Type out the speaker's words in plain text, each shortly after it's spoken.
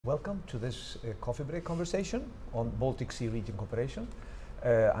Welcome to this coffee break conversation on Baltic Sea region cooperation.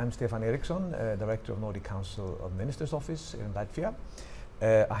 I'm Stefan Eriksson, Director of Nordic Council of Ministers Office in Latvia.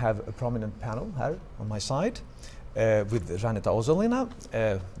 I have a prominent panel here on my side with Žaneta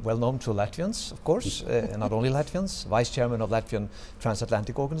Ozoliņa, well known to Latvians, of course, and not only Latvians, Vice Chairman of Latvian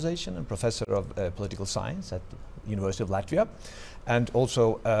Transatlantic Organization and Professor of Political Science at the University of Latvia. And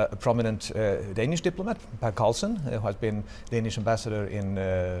also a prominent Danish diplomat, Carlsen, who has been Danish ambassador in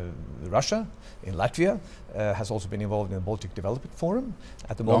Russia, in Latvia, has also been involved in the Baltic Development Forum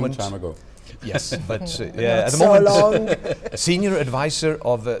at the moment. Long time ago. Yes, but at the moment, a senior advisor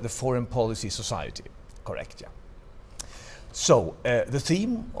of the Foreign Policy Society. Correct, yeah. So the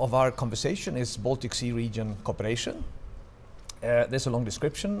theme of our conversation is Baltic Sea region cooperation. There's a long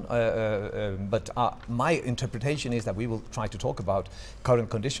description, but my interpretation is that we will try to talk about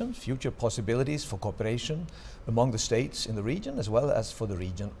current conditions, future possibilities for cooperation among the states in the region, as well as for the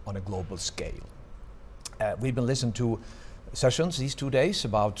region on a global scale. We've been listening to sessions these 2 days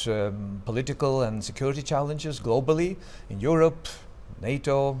about political and security challenges globally, in Europe,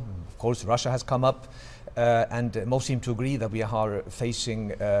 NATO, of course Russia has come up, and most seem to agree that we are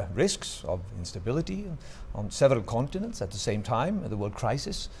facing risks of instability on several continents at the same time. The world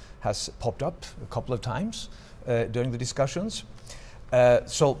crisis has popped up a couple of times during the discussions.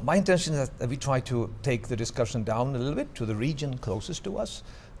 So my intention is that we try to take the discussion down a little bit to the region closest to us,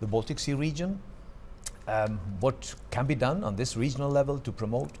 the Baltic Sea region. What can be done on this regional level to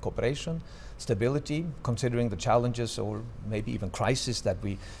promote cooperation, stability, considering the challenges or maybe even crises that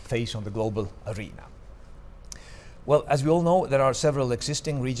we face on the global arena. Well, as we all know, there are several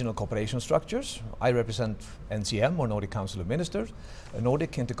existing regional cooperation structures. I represent NCM, or Nordic Council of Ministers, a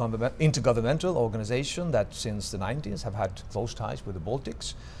Nordic intergovernmental organization that since the 90s have had close ties with the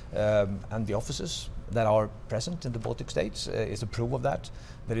Baltics, and the offices that are present in the Baltic states is a proof of that.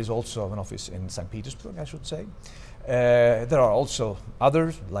 There is also an office in St. Petersburg, I should say. There are also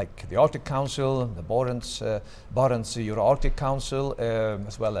others, like the Arctic Council, the Barents Euro-Arctic Council,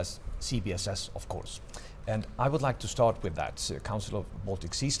 as well as CBSS, of course. And I would like to start with that, Council of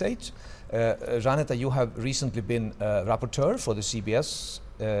Baltic Sea States. Žaneta, you have recently been rapporteur for the CBS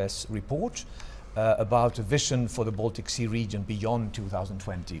report about a vision for the Baltic Sea region beyond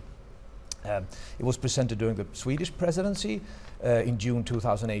 2020. It was presented during the Swedish presidency in June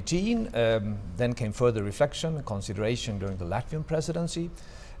 2018. Then came further reflection and consideration during the Latvian presidency,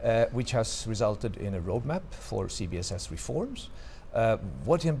 which has resulted in a roadmap for CBSS reforms.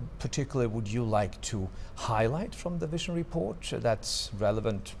 What in particular would you like to highlight from the vision report that's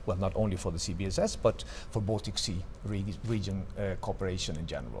relevant, well, not only for the CBSS, but for Baltic Sea region cooperation in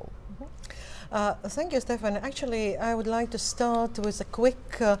general? Thank you, Stefan. Actually, I would like to start with a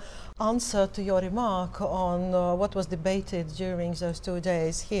quick answer to your remark on what was debated during those 2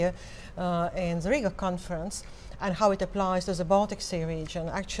 days here in the Riga conference, and how it applies to the Baltic Sea region.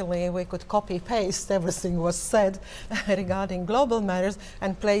 Actually, we could copy-paste everything was said regarding global matters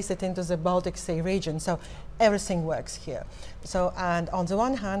and place it into the Baltic Sea region. So everything works here. So, and on the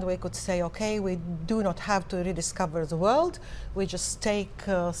one hand, we could say, okay, we do not have to rediscover the world. We just take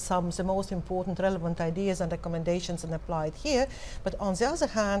some of the most important relevant ideas and recommendations and apply it here. But on the other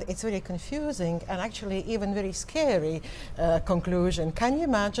hand, it's very confusing and actually even very scary conclusion. Can you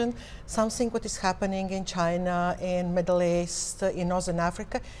imagine something what is happening in China, in Middle East, in Northern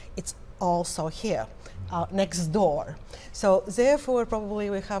Africa? It's also here. Next door. So therefore probably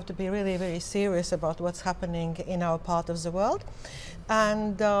we have to be really very serious about what's happening in our part of the world.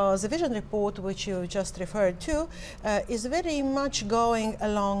 And the vision report which you just referred to is very much going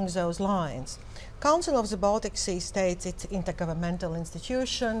along those lines. Council of the Baltic Sea States, it's intergovernmental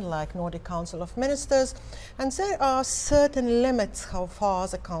institution like Nordic Council of Ministers, and there are certain limits how far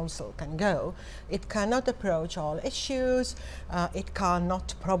the Council can go. It cannot approach all issues, it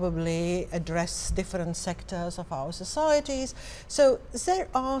cannot probably address different sectors of our societies, so there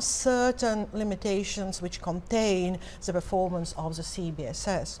are certain limitations which contain the performance of the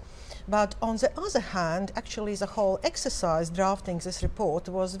CBSS. But on the other hand, actually the whole exercise drafting this report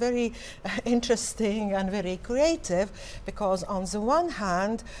was very interesting and very creative, because on the one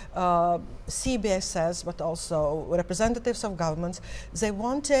hand, CBSS, but also representatives of governments, they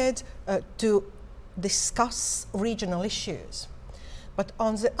wanted to discuss regional issues. But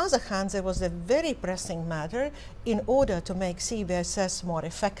on the other hand, there was a very pressing matter, in order to make CBSS more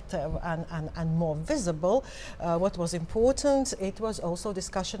effective and more visible, what was important, it was also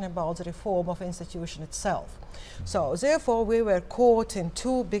discussion about the reform of institution itself. So therefore we were caught in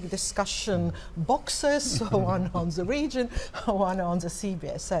two big discussion boxes, one on the region, one on the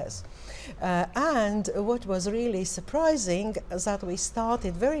CBSS. And what was really surprising is that we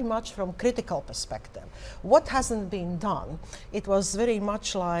started very much from critical perspective. What hasn't been done? It was very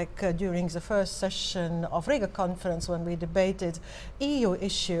much like during the first session of Riga conference when we debated EU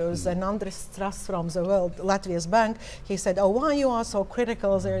issues, and Andris Strass from the World Latvia's Bank, he said, oh, why you are so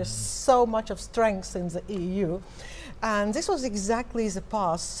critical? There is so much of strength in the EU. And this was exactly the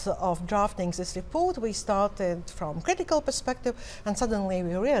path of drafting this report. We started from critical perspective, and suddenly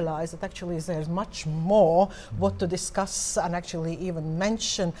we realized that actually there's much more what to discuss and actually even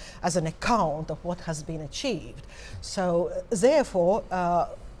mention as an account of what has been achieved. So therefore,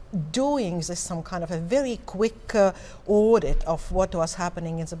 doing this some kind of a very quick audit of what was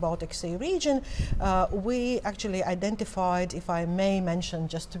happening in the Baltic Sea region, we actually identified, if I may mention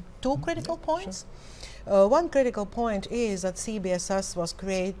just two critical points. Sure. One critical point is that CBSS was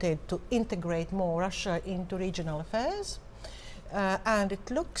created to integrate more Russia into regional affairs. And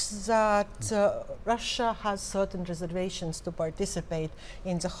it looks that Russia has certain reservations to participate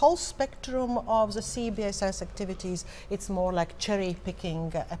in the whole spectrum of the CBSS activities. It's more like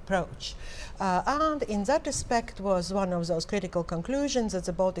cherry-picking approach. And in that respect was one of those critical conclusions that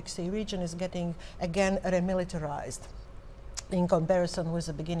the Baltic Sea region is getting, again, remilitarized in comparison with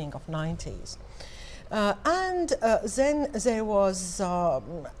the beginning of 90s. And then there was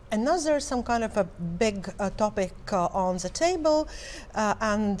another some kind of a big topic on the table,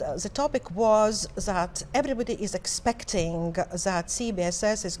 and the topic was that everybody is expecting that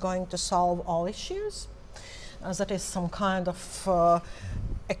CBSS is going to solve all issues. That is some kind of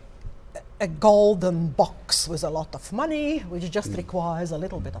a golden box with a lot of money, which just requires a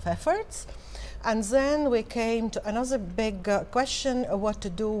little bit of efforts. And then we came to another big question, what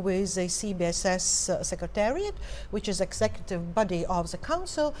to do with the CBSS Secretariat, which is executive body of the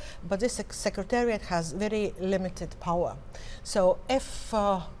Council, but this Secretariat has very limited power. So if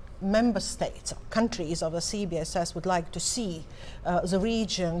member states, countries of the CBSS would like to see the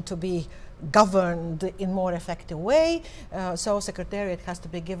region to be governed in more effective way, so Secretariat has to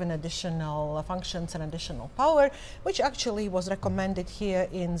be given additional functions and additional power, which actually was recommended here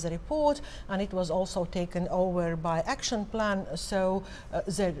in the report, and it was also taken over by action plan, so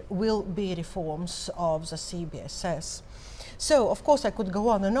there will be reforms of the CBSS. So, of course, I could go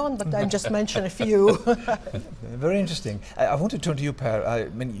on, but I just mention a few. Very interesting. I want to turn to you, Per. I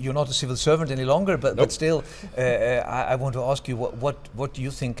mean, you're not a civil servant any longer, but still, I want to ask you what do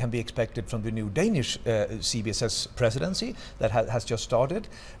you think can be expected from the new Danish CBSS presidency that has just started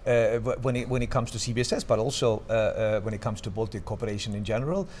when it comes to CBSS, but also when it comes to Baltic cooperation in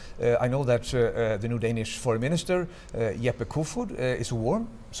general. I know that the new Danish foreign minister, Jeppe Kofod, is a warm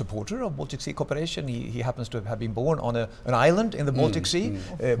supporter of Baltic Sea cooperation. He happens to have been born on an island in the Baltic Sea,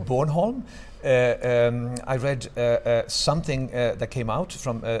 Bornholm. I read something that came out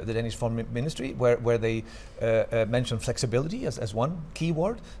from the Danish Foreign Ministry where they mentioned flexibility as one key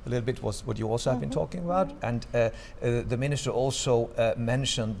word. A little bit was what you also have been talking about. And the minister also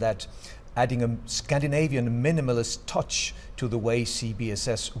mentioned that adding a Scandinavian minimalist touch to the way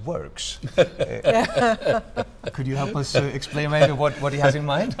CBSS works. Could you help us explain maybe what he has in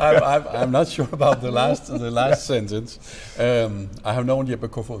mind? I'm not sure about the last sentence. I have known Jeppe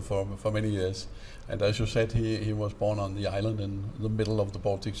Kofod for many years, and as you said, he was born on the island in the middle of the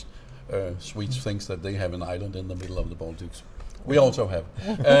Baltics. Swedes thinks that they have an island in the middle of the Baltics. We also have,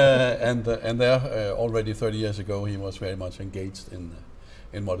 and there already 30 years ago he was very much engaged in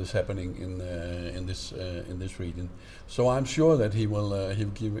what is happening in this region. So I'm sure that he will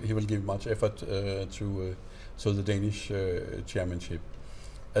give much effort to the Danish chairmanship.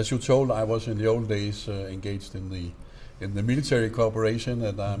 As you told, I was in the old days engaged in the military cooperation,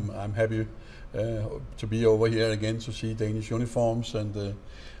 and I'm happy to be over here again to see Danish uniforms,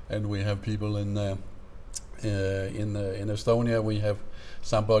 and we have people in Estonia. We have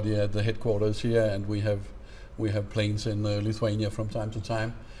somebody at the headquarters here, and we have planes in Lithuania from time to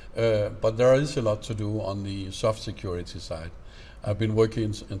time. But there is a lot to do on the soft security side. I've been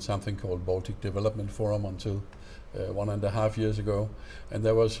working in something called Baltic Development Forum until 1.5 years ago, and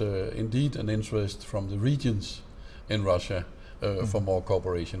there was indeed an interest from the regions in Russia for more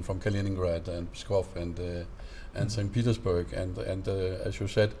cooperation, from Kaliningrad and Pskov and St. Petersburg, and as you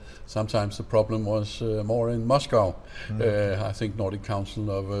said, sometimes the problem was more in Moscow. I think Nordic Council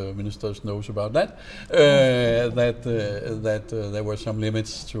of Ministers knows about that. That there were some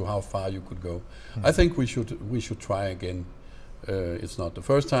limits to how far you could go. I think we should try again. It's not the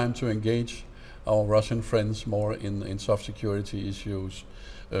first time to engage our Russian friends more in soft security issues,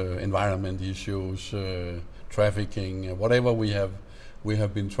 environment issues, trafficking, whatever we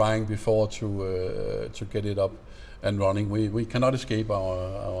have been trying before to get it up and running. We cannot escape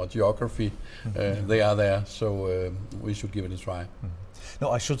our geography. They are there, so we should give it a try. No,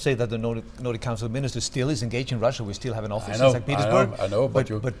 I should say that the Nordic Council of Ministers still is engaged in Russia. We still have an office in St. Petersburg. I know, but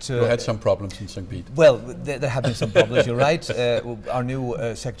you had some problems in St. Pete. Well, there have been some problems, you're right. Our new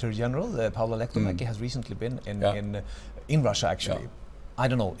Secretary General, Paula Lehtomäki, has recently been in Russia, actually. I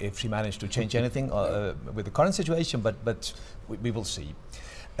don't know if she managed to change anything with the current situation, but we will see.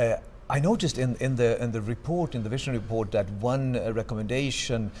 I noticed in the report, in the vision report, that one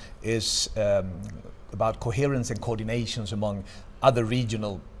recommendation is about coherence and coordinations among other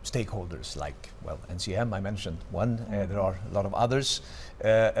regional stakeholders, like, well, NCM, I mentioned one, there are a lot of others.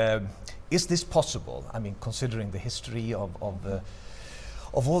 Is this possible? I mean, considering the history of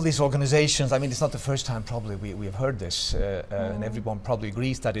all these organizations, I mean, it's not the first time probably we have heard this, and everyone probably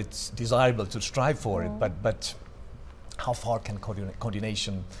agrees that it's desirable to strive for it, but how far can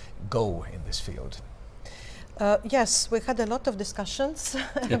coordination go in this field? Yes, we had a lot of discussions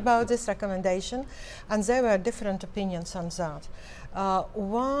about this recommendation, and there were different opinions on that.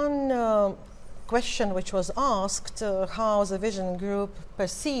 One question which was asked, how the vision group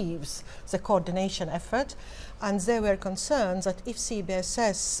perceives the coordination effort, and there were concerns that if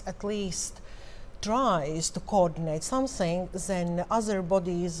CBSS at least tries to coordinate something, then other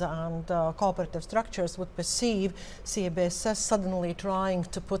bodies and cooperative structures would perceive CBSS suddenly trying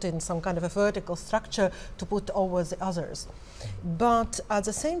to put in some kind of a vertical structure to put over the others. But at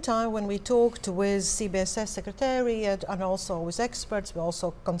the same time, when we talked with CBSS Secretariat and also with experts, we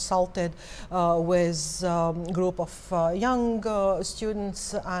also consulted with a group of young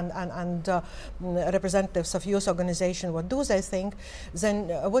students and representatives of youth organizations, what do they think, then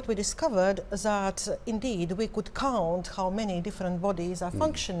what we discovered that indeed we could count how many different bodies are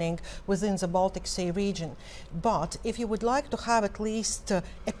functioning within the Baltic Sea region. But if you would like to have at least a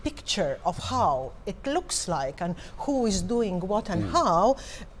picture of how it looks like and who is doing what and how,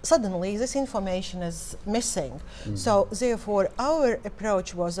 suddenly this information is missing. So therefore our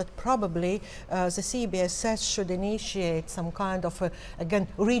approach was that probably the CBSS should initiate some kind of again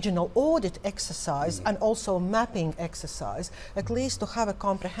regional audit exercise and also mapping exercise, at least to have a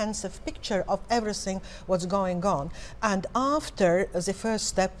comprehensive picture of everything what's going on. And after the first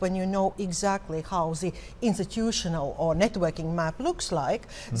step, when you know exactly how the institutional or networking map looks like,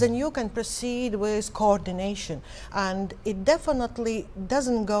 then you can proceed with coordination. And it definitely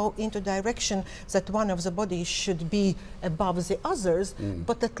doesn't go into direction that one of the bodies should be above the others,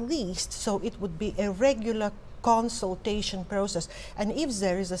 but at least so it would be a regular consultation process. And if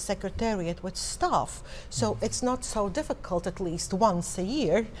there is a secretariat with staff, so it's not so difficult at least once a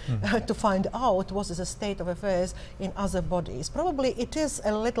year to find out what is the state of affairs in other bodies. Probably it is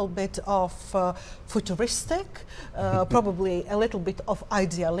a little bit of futuristic, probably a little bit of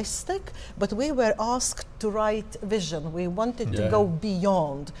idealistic, but we were asked to write vision. We wanted to go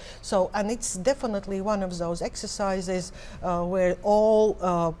beyond. So, and it's definitely one of those exercises where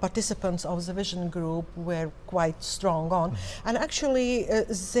all participants of the vision group were quite strong on. And actually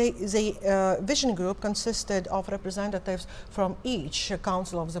the vision group consisted of representatives from each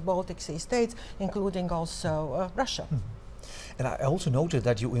council of the Baltic Sea states, including also Russia. And I also noted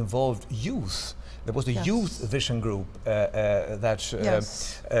that you involved youth. There was the youth vision group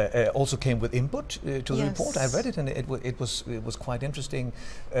that also came with input to the report. I read it, and it was quite interesting.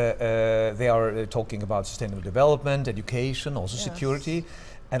 They are talking about sustainable development, education, also security,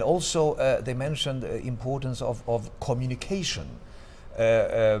 and also they mentioned the importance of communication.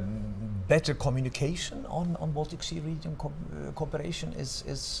 Better communication on Baltic Sea region cooperation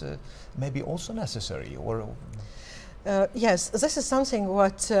is maybe also necessary, or. Yes, this is something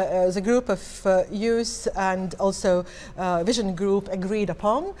what the group of youth and also vision group agreed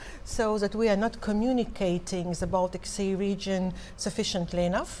upon, so that we are not communicating the Baltic Sea region sufficiently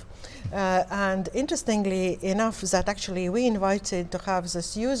enough. And interestingly enough, that actually we invited to have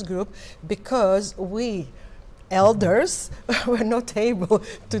this youth group because we elders were not able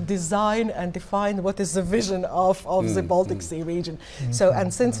to design and define what is the vision of the Baltic Sea region. So,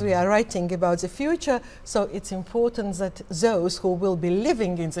 and since we are writing about the future, so it's important that those who will be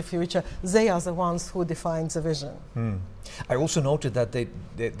living in the future, they are the ones who define the vision. I also noted that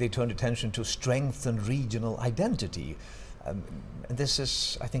they turned attention to strengthen regional identity. And this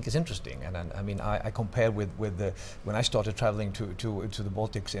is, I think, is interesting. And I mean, I compare with when I started traveling to the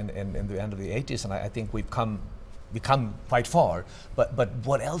Baltics in the end of the 80s, and I think we've come quite far. But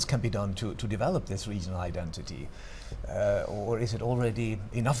what else can be done to develop this regional identity? Or is it already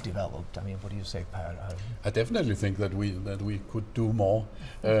enough developed? I mean, what do you say, Per? I definitely think that we could do more,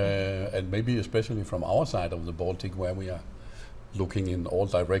 and maybe especially from our side of the Baltic, where we are looking in all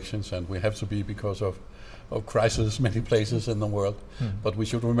directions, and we have to be because of crisis many places in the world. But we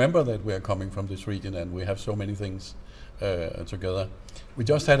should remember that we are coming from this region, and we have so many things together. We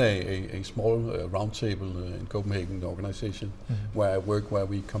just had a small roundtable in Copenhagen, the organization where I work, where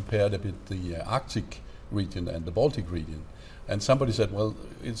we compared a bit the Arctic region and the Baltic region. And somebody said, well,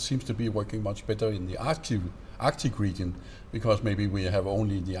 it seems to be working much better in the Arctic region, because maybe we have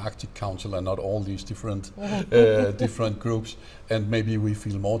only the Arctic Council and not all these different different groups, and maybe we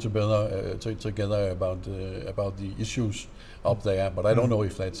feel more together about the issues up there. But I don't know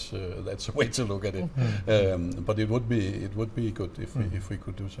if that's a way to look at it. But it would be good if we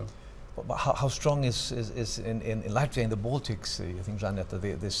could do so. But how strong is in Latvia and the Baltics, you think, Žaneta,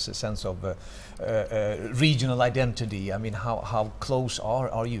 this sense of regional identity? I mean, how close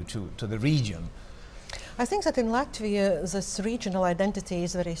are you to the region? I think that in Latvia this regional identity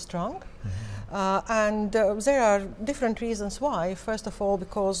is very strong. And there are different reasons why. First of all,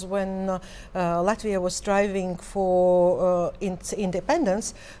 because when Latvia was striving for its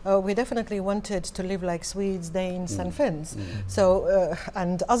independence, we definitely wanted to live like Swedes, Danes and Finns, so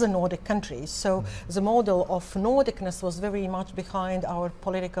and other Nordic countries. So the model of Nordicness was very much behind our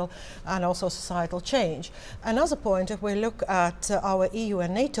political and also societal change. Another point, if we look at our EU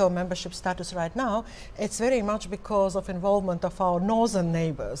and NATO membership status right now, it's very much because of involvement of our northern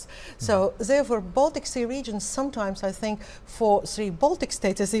neighbors. So therefore, Baltic Sea region sometimes, I think, for 3 Baltic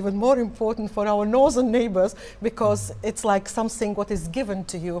states is even more important for our northern neighbors, because it's like something what is given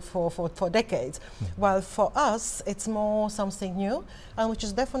to you for decades. While for us, it's more something new, and which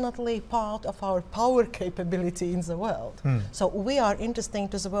is definitely part of our power capability in the world. So we are interesting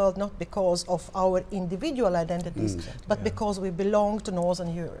to the world not because of our individual identities, but because we belong to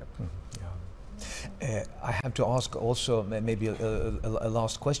Northern Europe. I have to ask also maybe a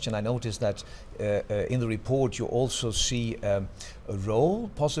last question. I noticed that in the report you also see a role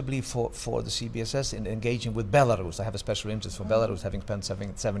possibly for the CBSS in engaging with Belarus. I have a special interest for Belarus, having spent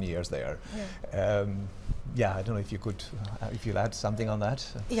 7 years there. Yeah, I don't know if you could, if you'll add something on that.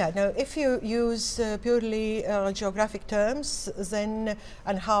 Yeah, no, if you use purely geographic terms, then,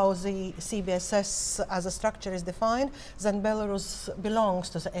 and how the CBSS as a structure is defined, then Belarus belongs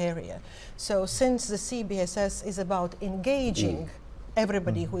to the area. So since the CBSS is about engaging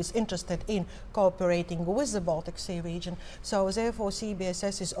everybody who is interested in cooperating with the Baltic Sea region, so therefore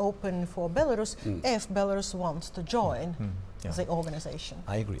CBSS is open for Belarus if Belarus wants to join the organization.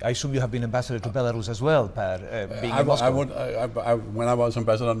 I agree. I assume you have been ambassador to Belarus as well, Per, being in Moscow. When I was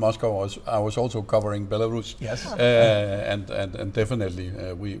ambassador in Moscow, I was also covering Belarus. Yes. And definitely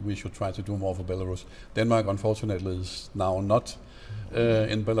we should try to do more for Belarus. Denmark, unfortunately, is now not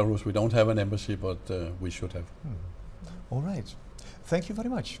in Belarus. We don't have an embassy, but we should have. All right. Thank you very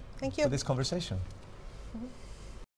much for this conversation.